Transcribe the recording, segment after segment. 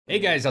Hey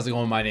guys, how's it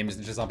going? My name is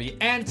NinjaZombie,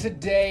 and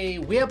today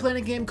we are playing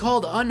a game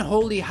called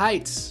Unholy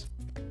Heights,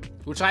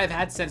 which I have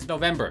had since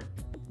November.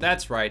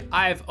 That's right,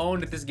 I've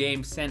owned this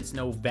game since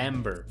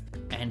November,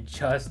 and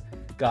just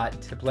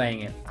got to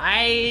playing it.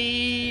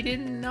 I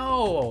didn't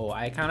know,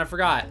 I kind of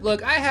forgot.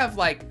 Look, I have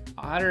like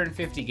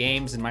 150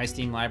 games in my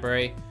Steam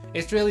library.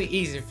 It's really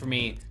easy for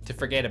me to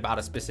forget about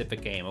a specific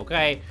game,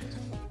 okay?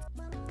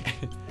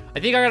 I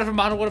think I got it from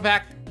Bundle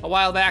Pack a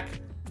while back.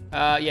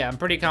 Yeah, I'm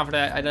pretty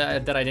confident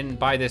that I didn't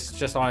buy this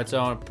just on its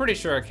own. I'm pretty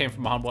sure it came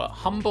from a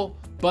humble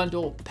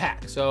bundle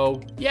pack. So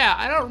yeah,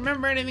 I don't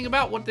remember anything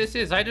about what this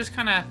is. I just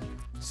kind of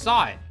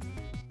saw it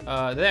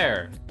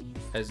there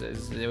as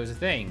it was a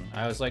thing.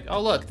 I was like,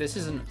 oh look, this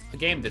isn't a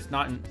game that's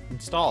not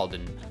installed,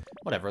 and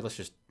whatever. Let's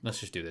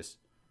just do this.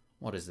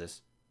 What is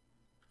this?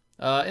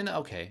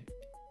 Okay,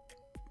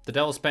 the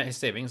devil spent his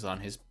savings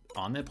on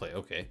the play.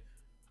 Okay.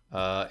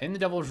 In the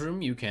devil's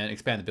room, you can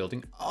expand the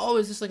building. Oh,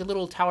 is this like a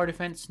little tower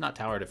defense? Not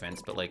tower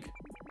defense, but like,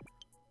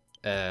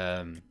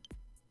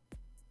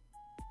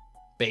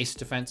 base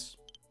defense?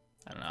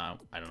 I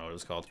don't know what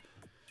it's called.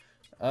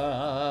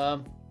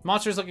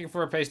 Monsters looking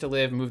for a place to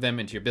live, move them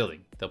into your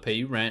building. They'll pay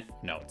you rent.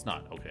 No, it's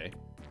not, okay.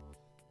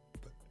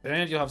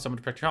 And you'll have someone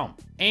to protect your home.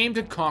 Aim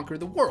to conquer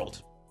the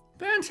world.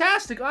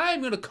 Fantastic, I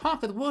am gonna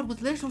conquer the world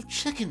with little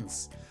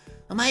chickens.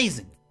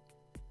 Amazing.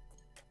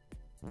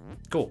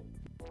 Cool.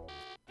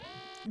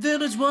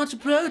 Village watch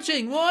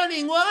approaching!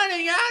 Warning,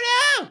 warning,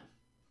 oh no!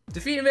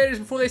 Defeat invaders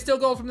before they steal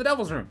gold from the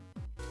devil's room.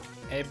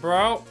 Hey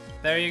bro,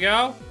 there you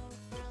go.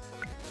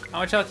 How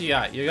much health you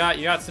got? You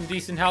got some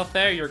decent health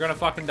there, you're gonna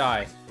fucking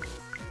die.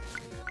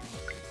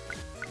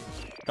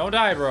 Don't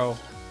die, bro.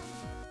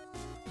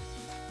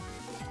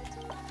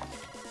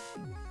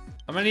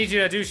 I'm gonna need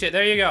you to do shit,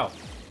 there you go.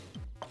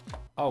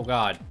 Oh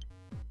god.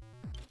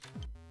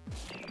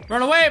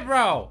 Run away,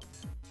 bro!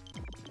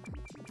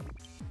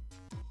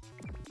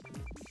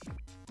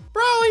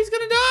 Bro, he's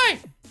gonna die!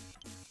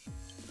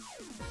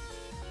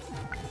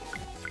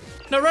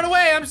 No, run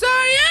away, I'm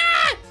sorry!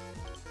 Ah!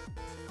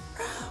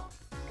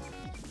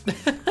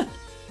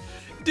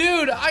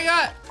 Dude, I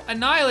got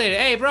annihilated.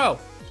 Hey, bro,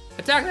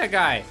 attack that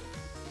guy.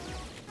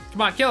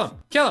 Come on, kill him,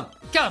 kill him,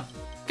 kill him,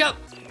 kill him.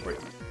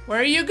 Where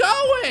are you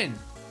going?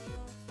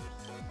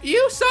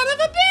 You son of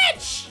a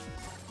bitch!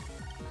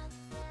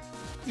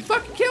 You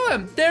fucking kill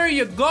him. There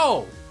you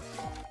go.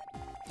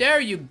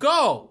 There you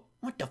go.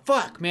 What the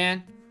fuck,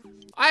 man?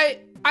 I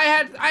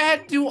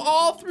had to do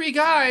all three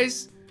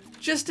guys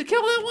just to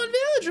kill that one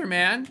villager,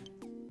 man.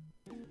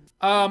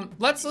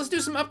 Let's do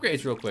some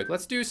upgrades real quick.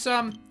 Let's do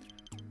some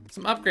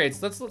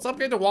upgrades. Let's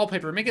upgrade the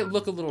wallpaper, make it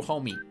look a little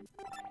homey.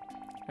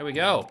 Here we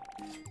go.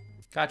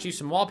 Got you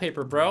some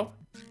wallpaper, bro.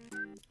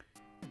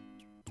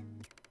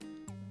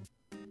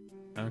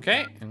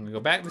 Okay, I'm gonna go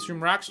back. This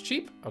room rocks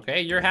cheap.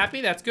 Okay, you're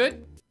happy, that's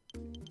good.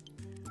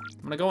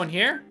 I'm gonna go in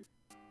here.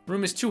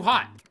 Room is too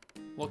hot.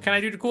 What can I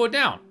do to cool it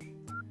down?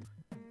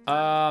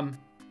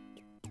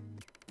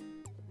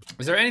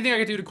 Is there anything I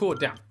can do to cool it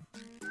down?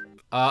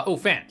 Oh,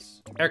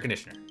 fans, air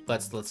conditioner.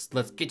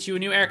 Let's get you a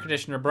new air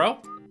conditioner, bro.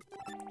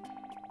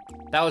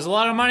 That was a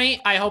lot of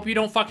money. I hope you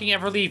don't fucking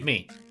ever leave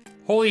me.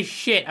 Holy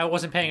shit, I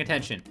wasn't paying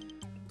attention.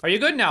 Are you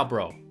good now,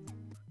 bro?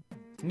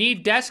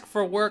 Need desk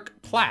for work,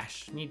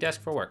 Plash. Need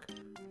desk for work.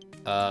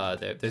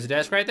 There's a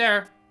desk right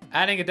there.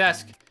 Adding a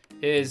desk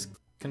is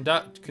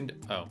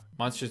oh,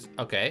 monsters,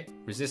 okay.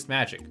 Resist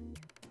magic.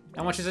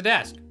 How much is a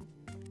desk?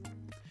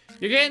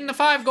 You're getting the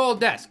 5 gold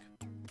desk.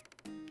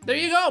 There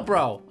you go,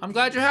 bro. I'm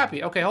glad you're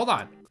happy. Okay, hold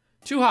on.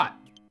 Too hot.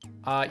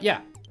 Yeah.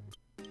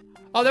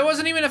 Oh, there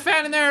wasn't even a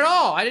fan in there at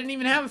all. I didn't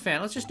even have a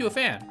fan. Let's just do a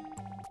fan.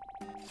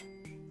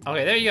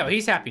 Okay, there you go.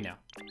 He's happy now.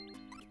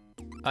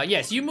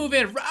 Yes, you move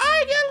in. I got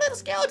a little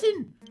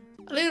skeleton.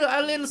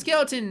 A little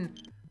skeleton,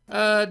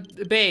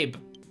 babe.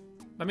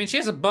 I mean, she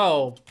has a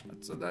bow.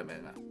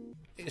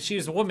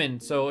 She's a woman,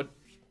 so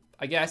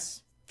I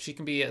guess she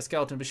can be a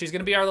skeleton, but she's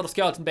gonna be our little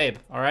skeleton babe,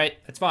 all right?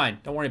 That's fine,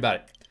 don't worry about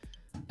it.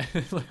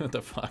 What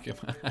the fuck am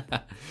I?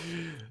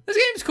 This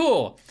game's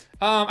cool.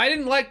 I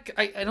don't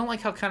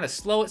like how kind of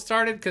slow it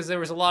started, because there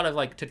was a lot of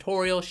like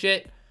tutorial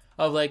shit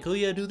of like, oh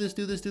yeah, do this,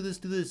 do this, do this,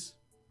 do this.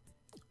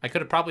 I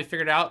could have probably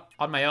figured it out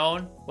on my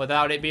own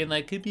without it being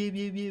like, I don't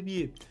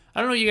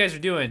know what you guys are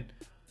doing,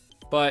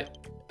 but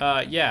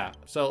yeah.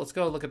 So let's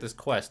go look at this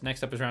quest.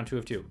 Next up is round 2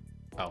 of 2.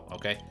 Oh,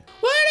 okay.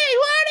 Warning!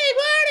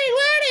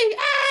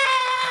 Ah!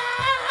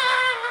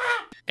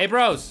 Hey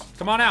bros,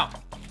 come on out.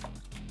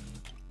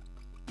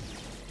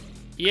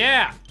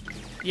 Yeah,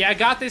 I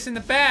got this in the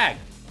bag.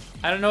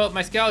 I don't know what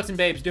my skeleton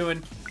babe's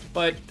doing,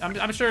 but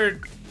I'm sure.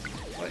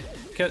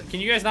 Can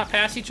you guys not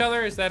pass each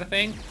other? Is that a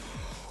thing?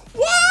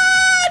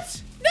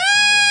 What?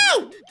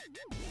 No!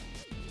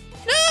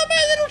 No,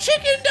 my little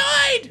chicken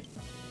died.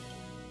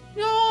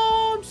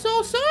 No, I'm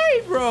so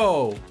sorry,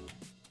 bro.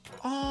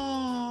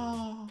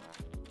 Oh.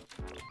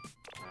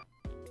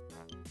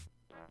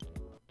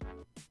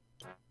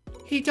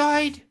 He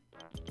died.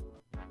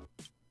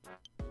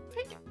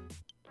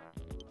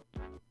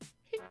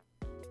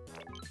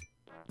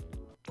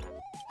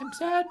 I'm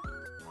sad.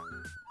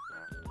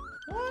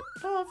 What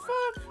the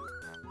fuck?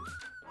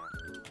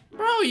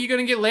 Bro, you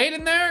gonna get laid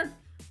in there?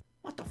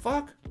 What the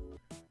fuck?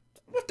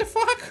 What the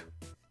fuck?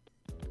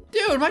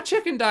 Dude, my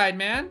chicken died,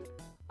 man.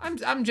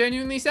 I'm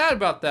genuinely sad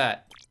about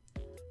that.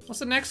 What's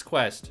the next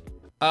quest?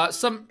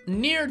 Some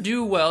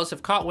ne'er-do-wells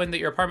have caught wind that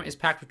your apartment is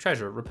packed with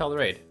treasure. Repel the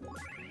raid.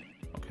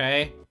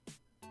 Okay.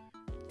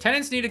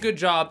 Tenants need a good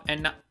job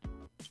and not...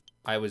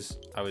 I was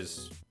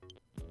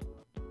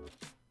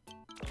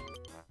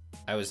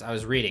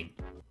reading.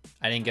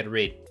 I didn't get to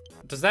read.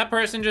 Does that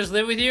person just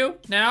live with you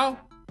now?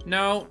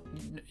 No,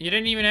 you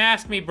didn't even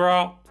ask me,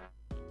 bro.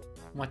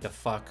 What the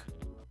fuck?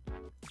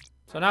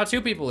 So now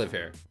 2 people live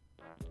here.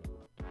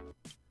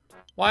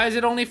 Why is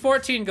it only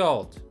 14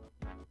 gold?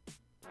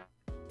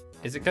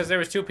 Is it because there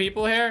was 2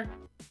 people here?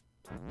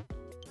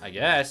 I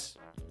guess.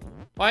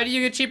 Why do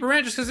you get cheaper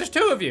rent just because there's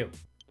 2 of you?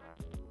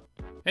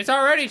 It's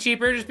already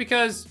cheaper just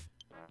because,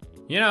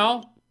 you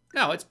know,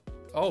 no, it's,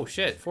 oh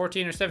shit,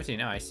 14 or 17.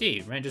 Now I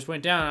see, rent just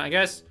went down. I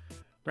guess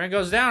rent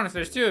goes down if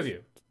there's 2 of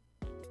you.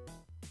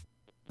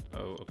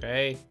 Oh,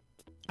 okay.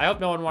 I hope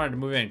no one wanted to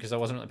move in because I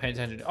wasn't really paying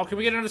attention. Oh, can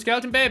we get another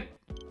skeleton, babe?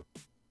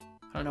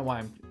 I don't know why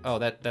I'm, oh,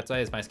 that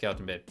is my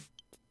skeleton, babe.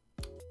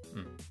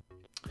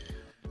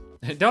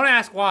 Don't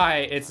ask why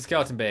it's a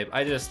skeleton, babe.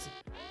 It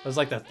was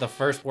like the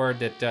first word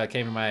that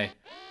came to my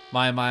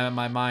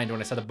mind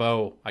when I said the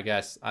bow, I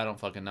guess. I don't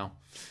fucking know.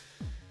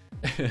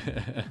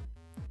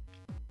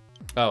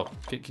 Oh,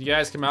 can you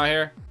guys come out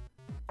here?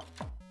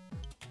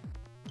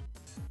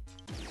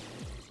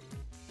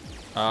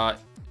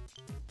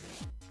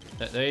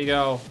 There you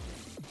go.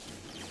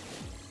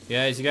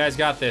 Yes, you guys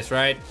got this,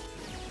 right?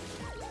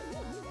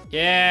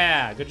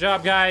 Yeah, good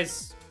job,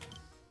 guys.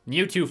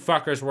 You 2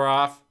 fuckers were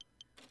off.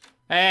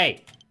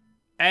 Hey,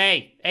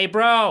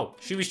 bro.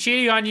 She was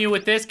cheating on you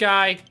with this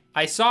guy.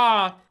 I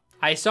saw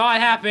it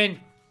happen.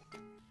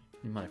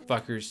 You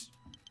motherfuckers.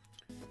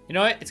 You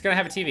know what? It's gonna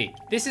have a TV.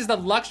 This is the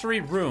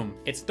luxury room.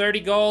 It's 30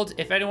 gold.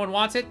 If anyone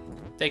wants it,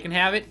 they can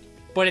have it.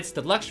 But it's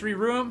the luxury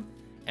room,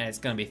 and it's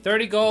gonna be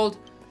 30 gold.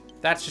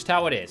 That's just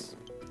how it is.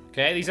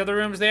 Okay, these other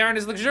rooms, they aren't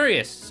as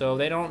luxurious, so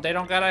they don't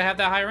gotta have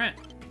that high rent.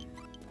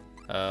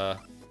 All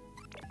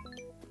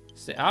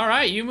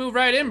right, you move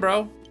right in,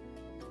 bro.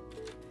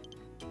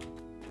 All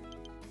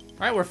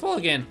right, we're full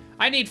again.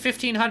 I need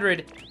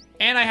 1,500,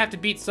 and I have to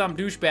beat some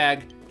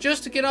douchebag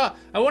just to get up.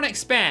 I want to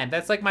expand.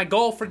 That's like my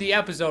goal for the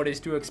episode is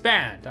to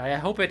expand. I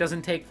hope it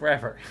doesn't take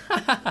forever.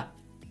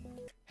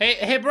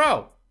 Hey,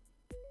 bro.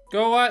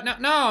 Go,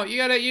 no, you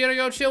gotta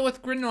go chill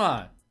with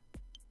Grindelon.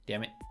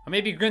 Damn it. Or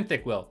maybe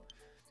Grinthick will.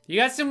 You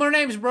got similar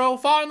names, bro.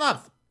 Fall in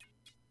love.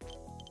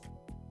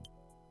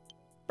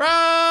 Bro!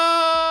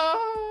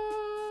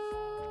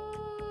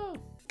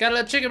 Got a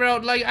little chicken, bro.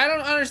 Like, I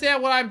don't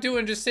understand what I'm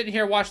doing just sitting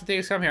here watching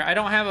things come here. I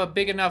don't have a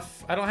big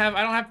enough, I don't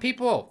have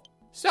people.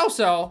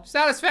 So-so,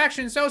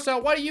 satisfaction, so-so.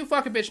 What are you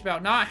fucking bitch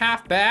about? Not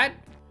half bad.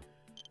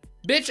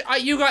 Bitch,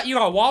 you got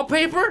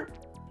wallpaper?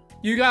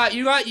 You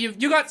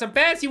got some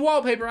fancy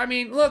wallpaper. I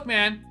mean, look,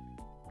 man.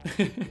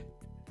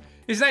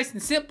 It's nice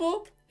and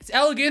simple. It's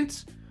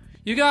elegant.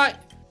 You got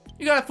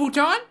a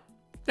futon,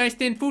 nice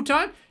thin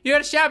futon. You got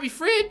a shabby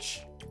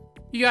fridge.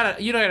 You got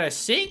a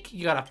sink.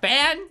 You got a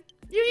fan.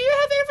 You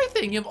have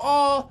everything. You have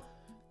all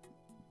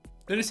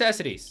the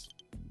necessities.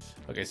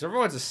 Okay, so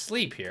everyone's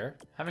asleep here,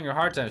 having a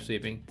hard time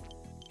sleeping.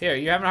 Here,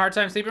 you having a hard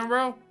time sleeping,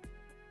 bro?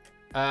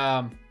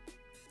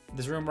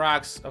 This room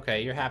rocks.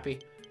 Okay, you're happy.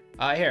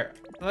 Here,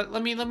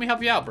 let me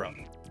help you out, bro.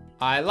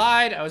 I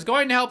lied. I was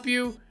going to help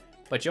you,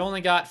 but you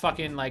only got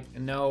fucking like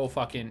no.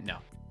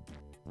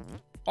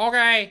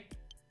 Okay,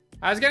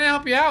 I was gonna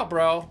help you out,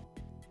 bro.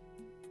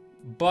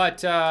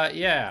 But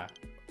yeah,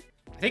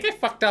 I think I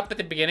fucked up at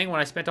the beginning when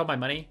I spent all my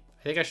money.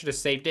 I think I should have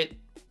saved it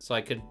so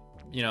I could,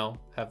 you know,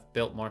 have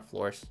built more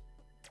floors.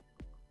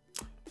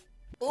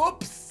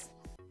 Oops.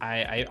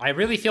 I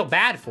really feel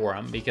bad for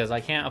him because I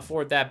can't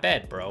afford that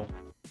bed, bro.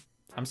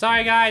 I'm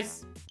sorry,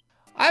 guys.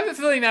 I have a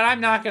feeling that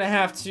I'm not gonna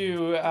have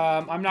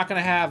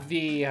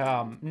the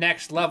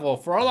next level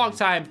for a long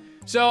time.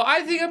 So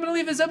I think I'm gonna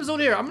leave this episode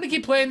here. I'm gonna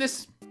keep playing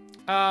this,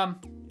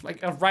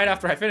 right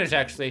after I finish,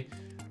 actually.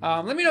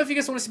 Let me know if you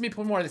guys want to see me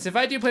play more of this. If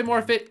I do play more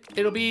of it,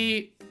 it'll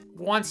be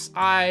once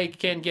I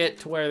can get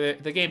to where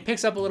the game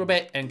picks up a little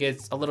bit and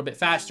gets a little bit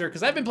faster,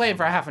 because I've been playing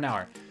for half an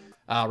hour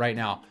right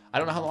now. I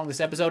don't know how long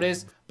this episode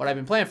is, but I've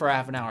been playing for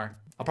half an hour.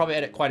 I'll probably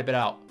edit quite a bit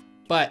out.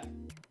 But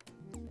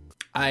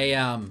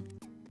I'm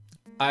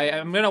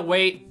gonna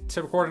wait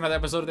to record another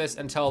episode of this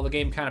until the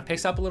game kind of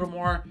picks up a little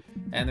more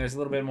and there's a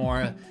little bit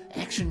more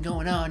action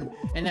going on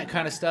and that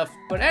kind of stuff.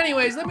 But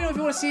anyways, let me know if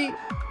you want to see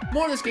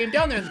more of this game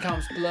down there in the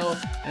comments below.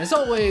 And as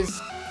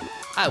always,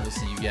 I will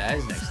see you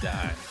guys next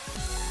time.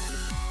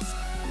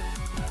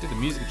 Dude, the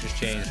music just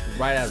changed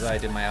right as I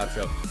did my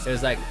outro. It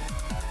was like,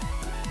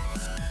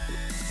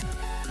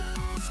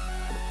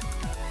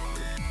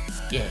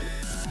 yeah.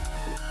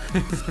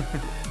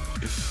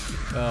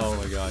 Oh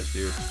my gosh,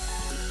 dude.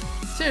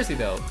 Seriously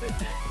though,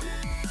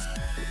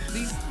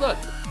 look,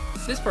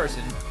 this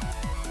person,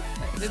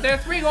 they're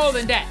 3 gold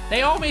in debt.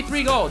 They owe me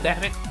 3 gold,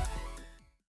 damn it.